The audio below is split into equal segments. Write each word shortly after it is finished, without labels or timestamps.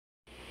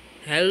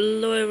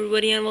Hello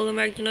everybody and welcome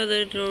back to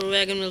another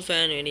Dragonvale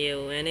fan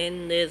video, and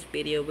in this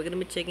video we're gonna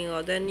be checking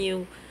out the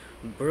new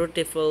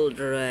Brutiful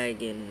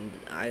dragon.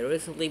 I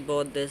recently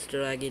bought this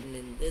dragon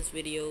in this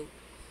video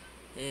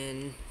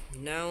and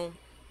now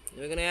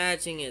we're gonna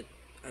hatching it.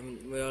 I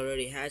mean, we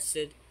already hatched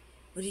it,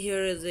 but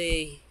here is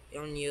a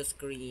on your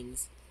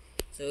screens.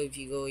 So if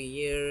you go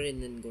here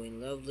and then go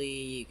in lovely,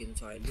 you can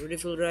find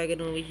Brutiful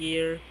dragon over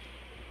here,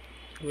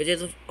 which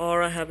is of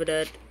aura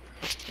habitat,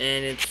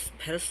 and its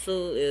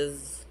pedestal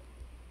is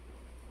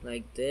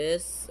like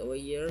this over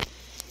here,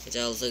 which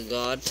I also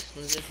got.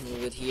 Let's just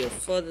move it here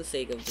for the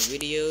sake of the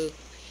video.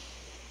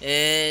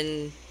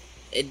 And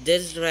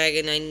this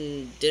dragon,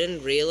 I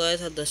didn't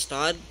realize at the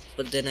start,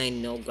 but then I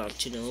got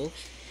to know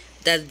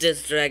that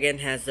this dragon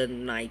has a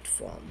night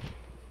form.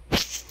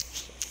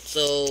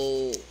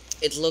 So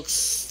it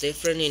looks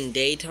different in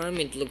daytime,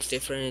 it looks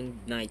different in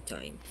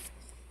nighttime.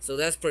 So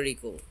that's pretty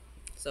cool.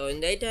 So in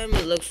daytime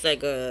it looks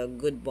like a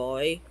good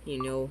boy,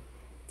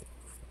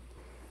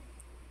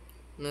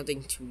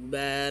 nothing too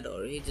bad,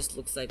 or he just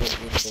looks like a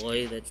good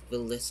boy that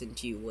will listen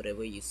to you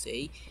whatever you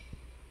say.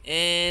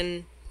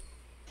 And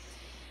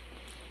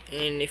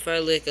if I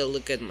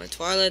look at my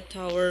Twilight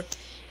Tower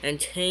and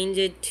change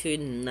it to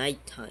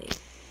nighttime.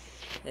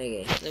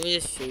 Okay, let me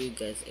just show you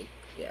guys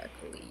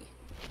exactly.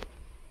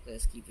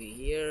 Let's keep it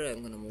here.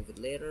 I'm gonna move it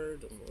later,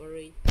 don't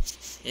worry.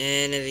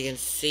 And as you can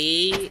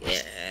see,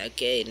 yeah,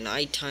 okay,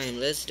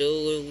 nighttime. Let's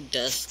do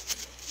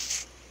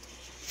dusk.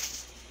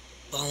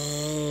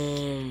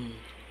 Boom.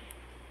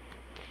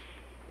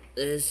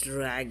 This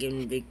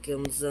dragon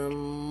becomes a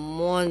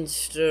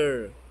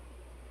monster.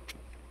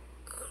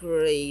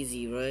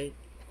 Crazy, right?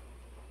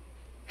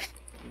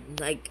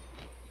 Like,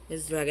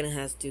 this dragon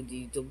has to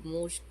be the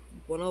most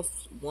one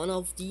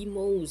of the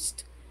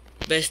most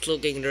best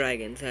looking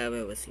dragons I've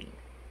ever seen.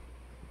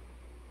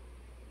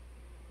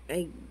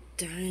 Like,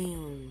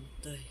 damn,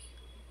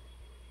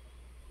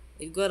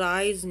 it got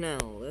eyes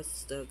now.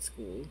 That's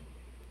cool.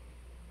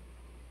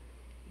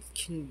 It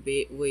can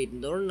be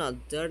wait, they're not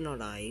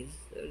eyes.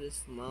 They're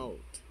just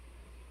mouth.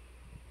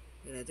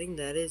 But I think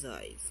that is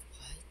eyes.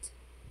 What?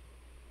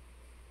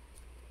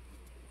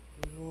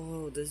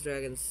 Whoa, this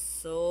dragon's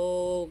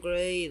so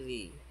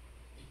crazy.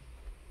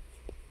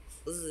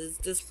 Is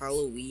this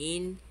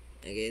Halloween?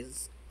 I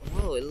guess.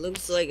 Wow, it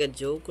looks like a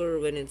Joker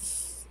when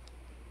it's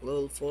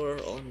level 4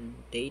 on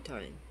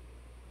daytime.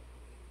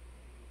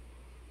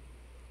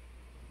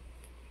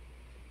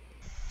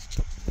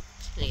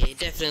 Okay, it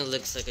definitely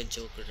looks like a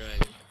Joker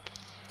dragon.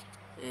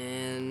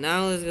 And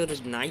now let's go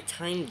to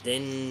nighttime,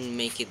 then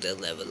make it a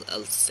level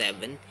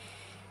 7.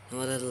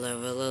 Not at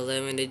level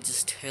 11, it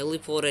just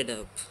teleported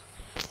up.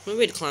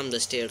 Maybe it climbed the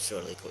stairs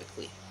really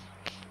quickly.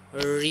 I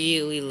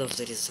really love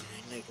the design,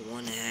 like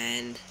one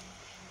hand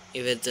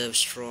with the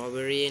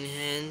strawberry in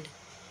hand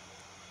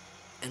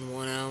and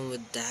one arm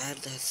with that.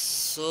 That's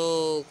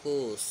so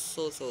cool,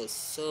 so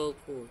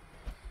cool.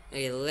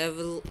 Okay,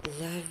 level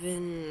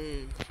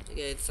 11.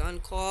 Okay, it's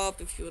on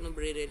co-op. If you wanna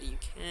breed it, you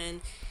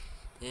can.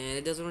 And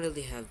it doesn't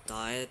really have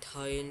that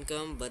high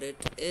income, but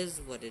it is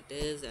what it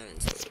is, and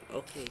it's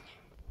okay.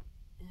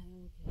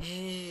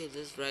 Hey,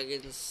 this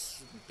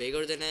dragon's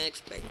bigger than I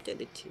expected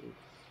it to.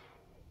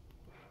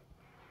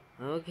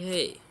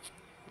 Okay.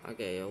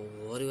 Okay,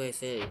 what do I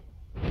say?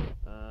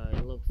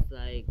 It looks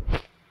like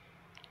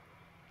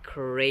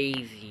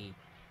crazy.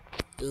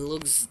 It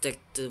looks like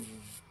the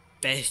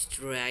best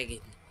dragon.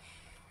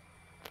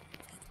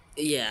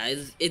 Yeah,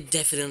 it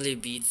definitely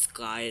beats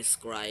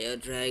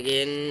Scryer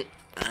Dragon.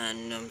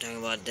 And I'm talking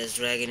about this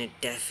dragon,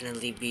 it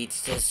definitely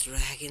beats this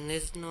dragon.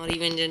 There's not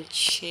even a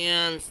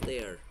chance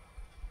there.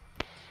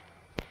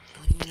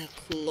 Not even a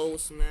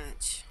close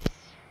match.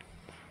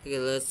 Okay,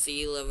 let's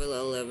see, level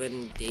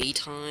 11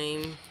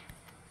 daytime.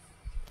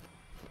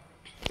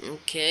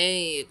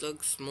 Okay, it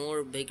looks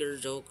more bigger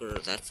Joker,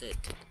 that's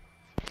it.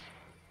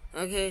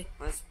 Okay,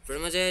 that's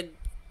pretty much it.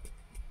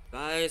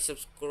 Bye,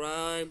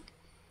 subscribe.